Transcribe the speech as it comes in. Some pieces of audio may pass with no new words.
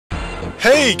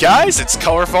Hey guys, it's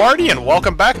Colorful Artie, and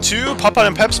welcome back to Putt Putt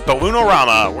and Pep's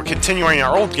Balloon-O-Rama. We're continuing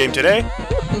our old game today.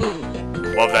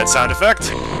 Love that sound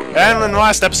effect. And in the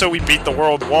last episode, we beat the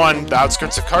World 1, the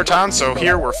outskirts of Cartown, so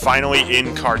here we're finally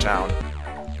in Cartown.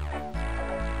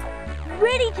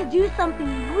 Ready to do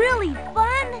something really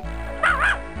fun?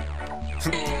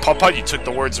 Putt Putt, you took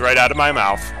the words right out of my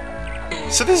mouth.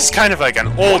 So this is kind of like an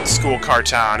old school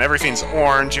Cartown. Everything's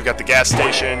orange, you've got the gas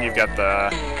station, you've got the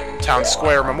Town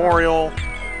Square Memorial,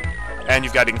 and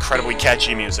you've got incredibly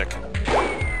catchy music.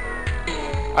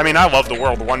 I mean, I love the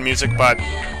World 1 music, but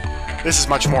this is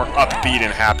much more upbeat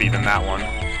and happy than that one.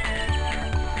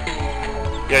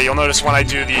 Yeah, you'll notice when I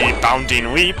do the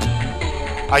bounding leap,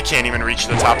 I can't even reach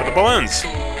the top of the balloons.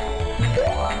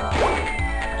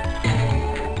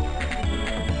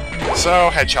 So,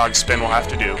 hedgehog spin will have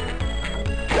to do.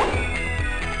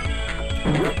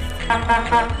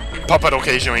 Putt Putt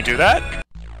occasionally do that.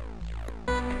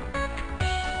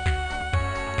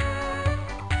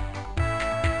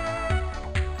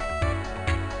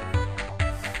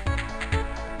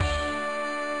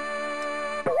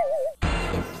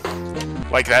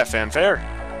 Like that fanfare.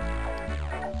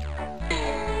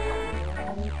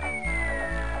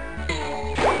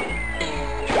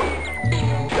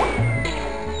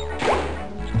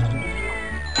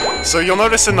 So you'll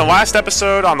notice in the last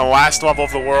episode, on the last level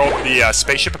of the world, the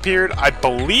spaceship appeared. I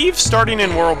believe starting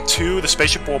in World 2, the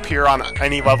spaceship will appear on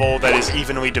any level that is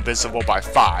evenly divisible by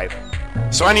 5.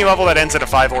 So any level that ends at a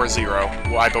 5 or a 0,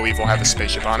 I believe will have a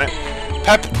spaceship on it.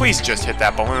 Pep, please just hit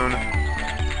that balloon.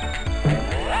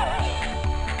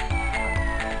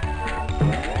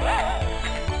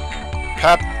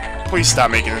 Pep, please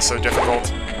stop making this so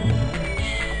difficult.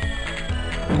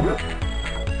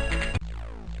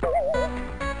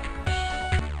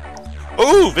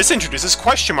 Ooh, this introduces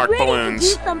question mark balloons.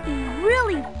 Ready to do something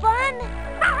really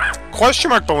fun? Question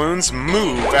mark balloons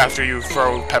move after you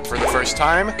throw Pep for the first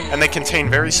time, and they contain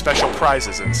very special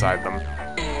prizes inside them.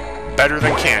 Better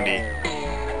than candy.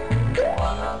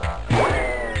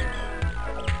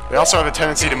 They also have a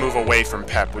tendency to move away from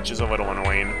Pep, which is a little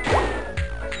annoying.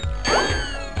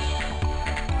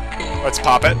 Let's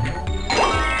pop it.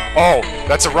 Oh,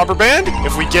 that's a rubber band?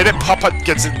 If we get it, Putt Putt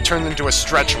gets it turned into a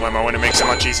stretch limo, and it makes it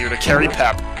much easier to carry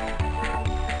Pep.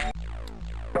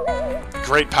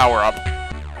 Great power-up.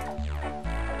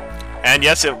 And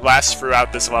yes, it lasts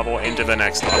throughout this level into the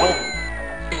next level.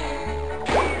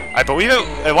 I believe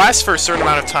it lasts for a certain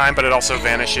amount of time, but it also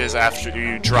vanishes after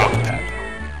you drop Pep.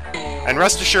 And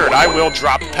rest assured, I will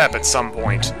drop Pep at some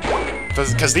point.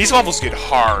 Because these levels get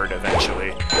hard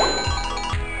eventually.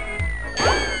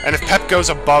 And if Pep goes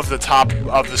above the top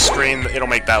of the screen, it'll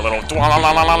make that little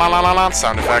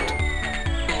sound effect.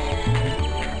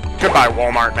 Goodbye,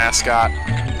 Walmart mascot.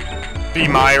 Be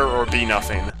Meyer or be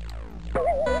nothing.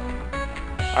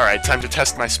 Alright, time to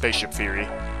test my spaceship theory.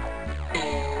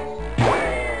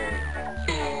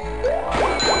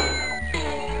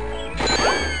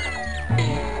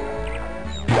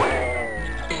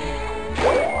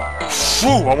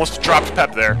 Whew, almost dropped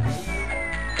Pep there.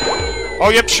 Oh,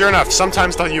 yep, sure enough.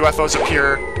 Sometimes the UFOs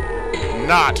appear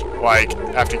not, like,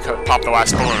 after you pop the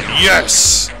last balloon.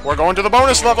 Yes! We're going to the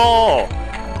bonus level!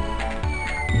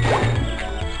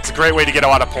 It's a great way to get a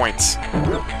lot of points.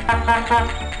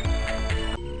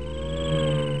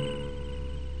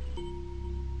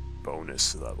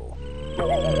 Bonus level.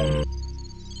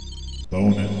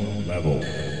 Bonus level.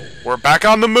 We're back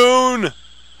on the moon!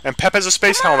 And Pep has a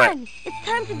space helmet. It's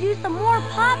time to do some more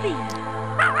popping.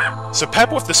 So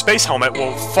Pep with the space helmet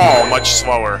will fall much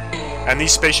slower. And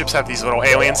these spaceships have these little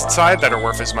aliens inside that are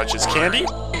worth as much as candy.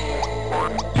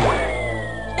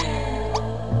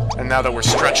 And now that we're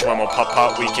stretch limo Putt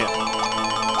Putt, we can...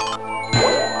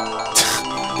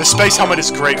 The space helmet is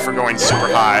great for going super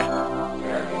high.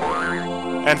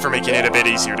 And for making it a bit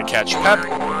easier to catch Pep.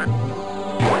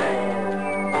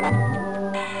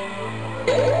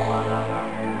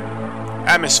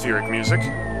 Atmospheric music.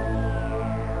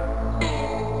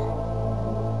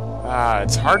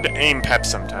 It's hard to aim Pep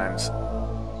sometimes.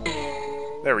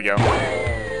 There we go.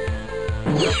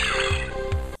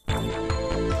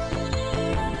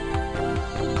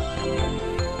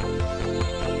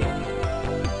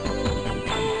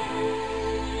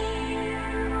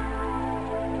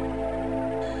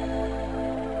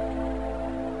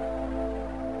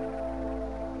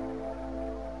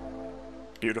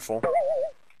 Beautiful.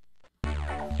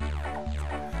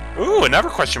 Ooh, another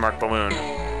question mark balloon.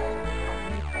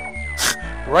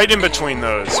 Right in between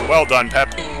those. Well done,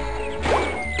 Pep.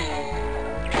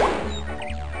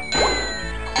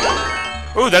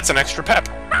 Ooh, that's an extra Pep.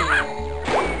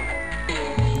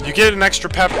 You You get an extra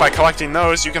pep by collecting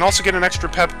those. You can also get an extra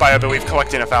pep by, I believe,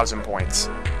 collecting 1,000 points.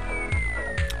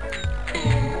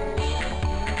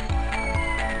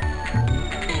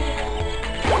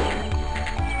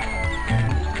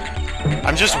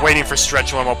 I'm just waiting for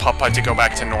Stretch Limo Putt Putt to go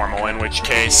back to normal, in which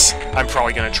case I'm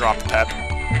probably going to drop pep.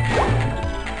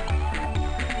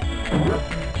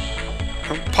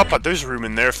 Putt Putt, there's room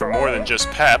in there for more than just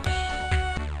pep.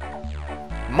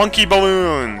 Monkey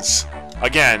balloons!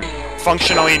 Again,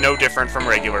 functionally no different from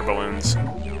regular balloons.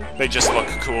 They just look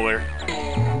cooler.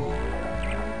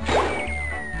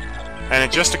 And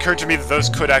it just occurred to me that those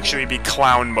could actually be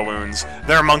clown balloons.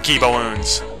 They're monkey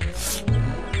balloons.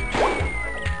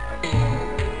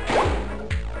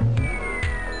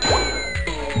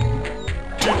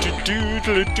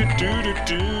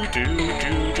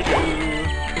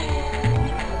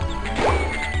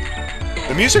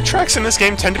 The music tracks in this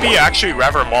game tend to be actually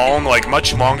rather long, like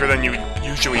much longer than you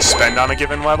usually spend on a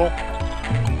given level.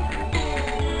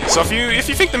 So if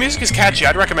you think the music is catchy,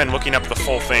 I'd recommend looking up the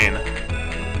full thing.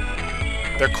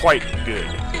 They're quite good.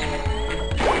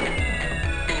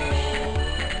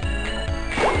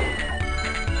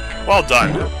 Well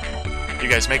done. You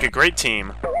guys make a great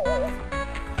team.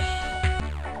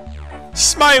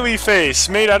 Smiley face!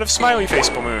 Made out of smiley face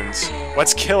balloons.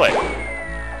 Let's kill it.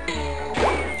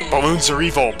 Balloons are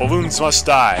evil. Balloons must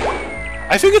die.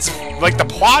 I think it's, like, the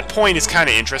plot point is kind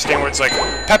of interesting, where it's like,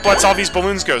 Pep lets all these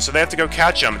balloons go, so they have to go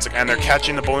catch them. It's like, and they're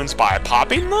catching the balloons by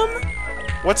popping them?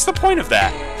 What's the point of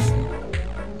that?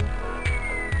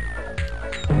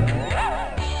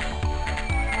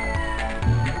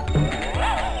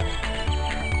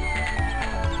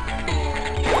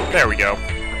 There we go.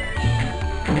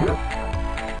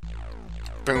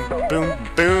 Boom, boom,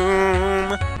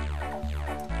 boom!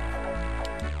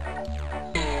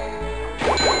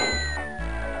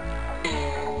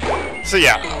 So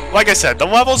yeah, like I said, the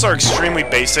levels are extremely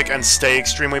basic and stay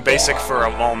extremely basic for a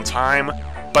long time,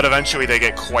 but eventually they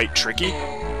get quite tricky,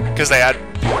 because they add...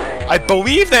 I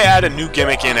believe they add a new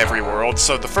gimmick in every world.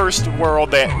 So the first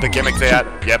world, the gimmick they add...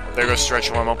 Yep, there goes Stretch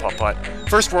Limo Putt Putt.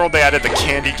 First world, they added the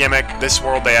candy gimmick. This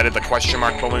world, they added the question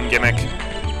mark balloon gimmick.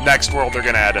 Next world, they're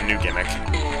gonna add a new gimmick.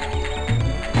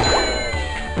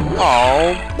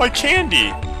 Oh, my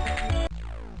candy!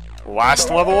 Last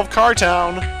level of Car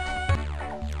Town.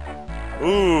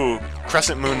 Ooh,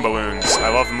 crescent moon balloons. I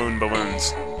love moon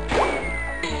balloons.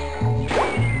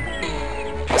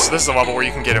 So this is a level where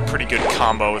you can get a pretty good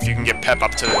combo if you can get Pep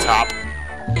up to the top.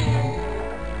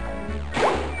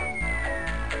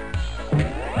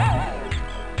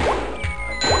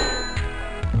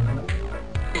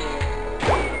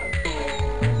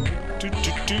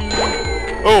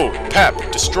 Oh, Pep,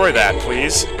 destroy that,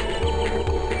 please.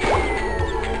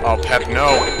 Oh, Pep,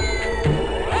 no.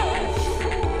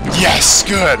 Yes,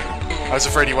 good! I was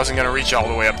afraid he wasn't going to reach all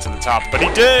the way up to the top, but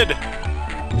he did!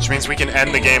 Which means we can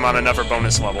end the game on another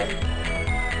bonus level.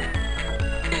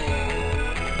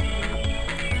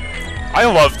 I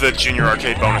love the Junior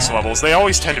Arcade bonus levels. They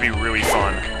always tend to be really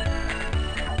fun.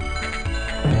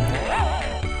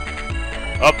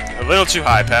 Up, a little too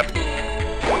high, Pep.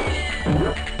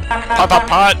 Putt, putt,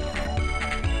 putt!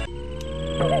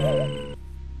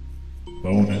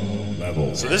 Bonus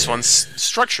level. So this one's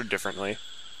structured differently.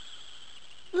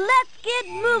 Let's get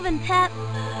moving, Pep.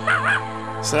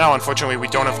 So now, unfortunately, we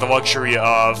don't have the luxury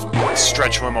of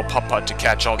Stretch Limo Putt Putt to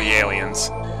catch all the aliens.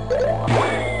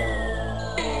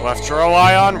 We'll have to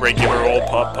rely on regular old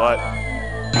Putt Putt.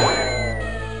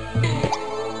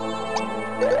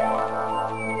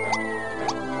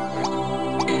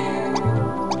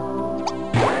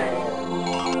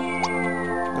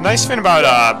 The nice thing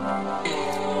about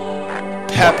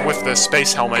Pep with the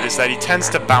space helmet is that he tends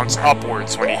to bounce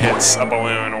upwards when he hits a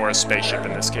balloon or a spaceship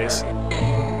in this case.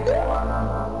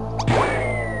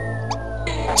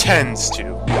 Tends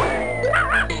to.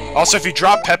 Also, if you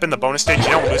drop Pep in the bonus stage, you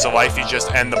don't lose a life, you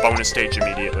just end the bonus stage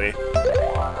immediately.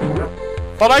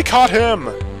 But I caught him!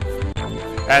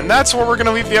 And that's where we're going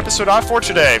to leave the episode off for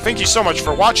today. Thank you so much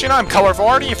for watching. I'm Colorful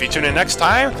Artie. If you tune in next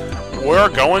time, we're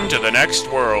going to the next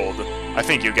world. I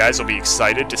think you guys will be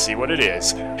excited to see what it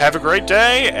is. Have a great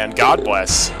day, and God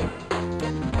bless.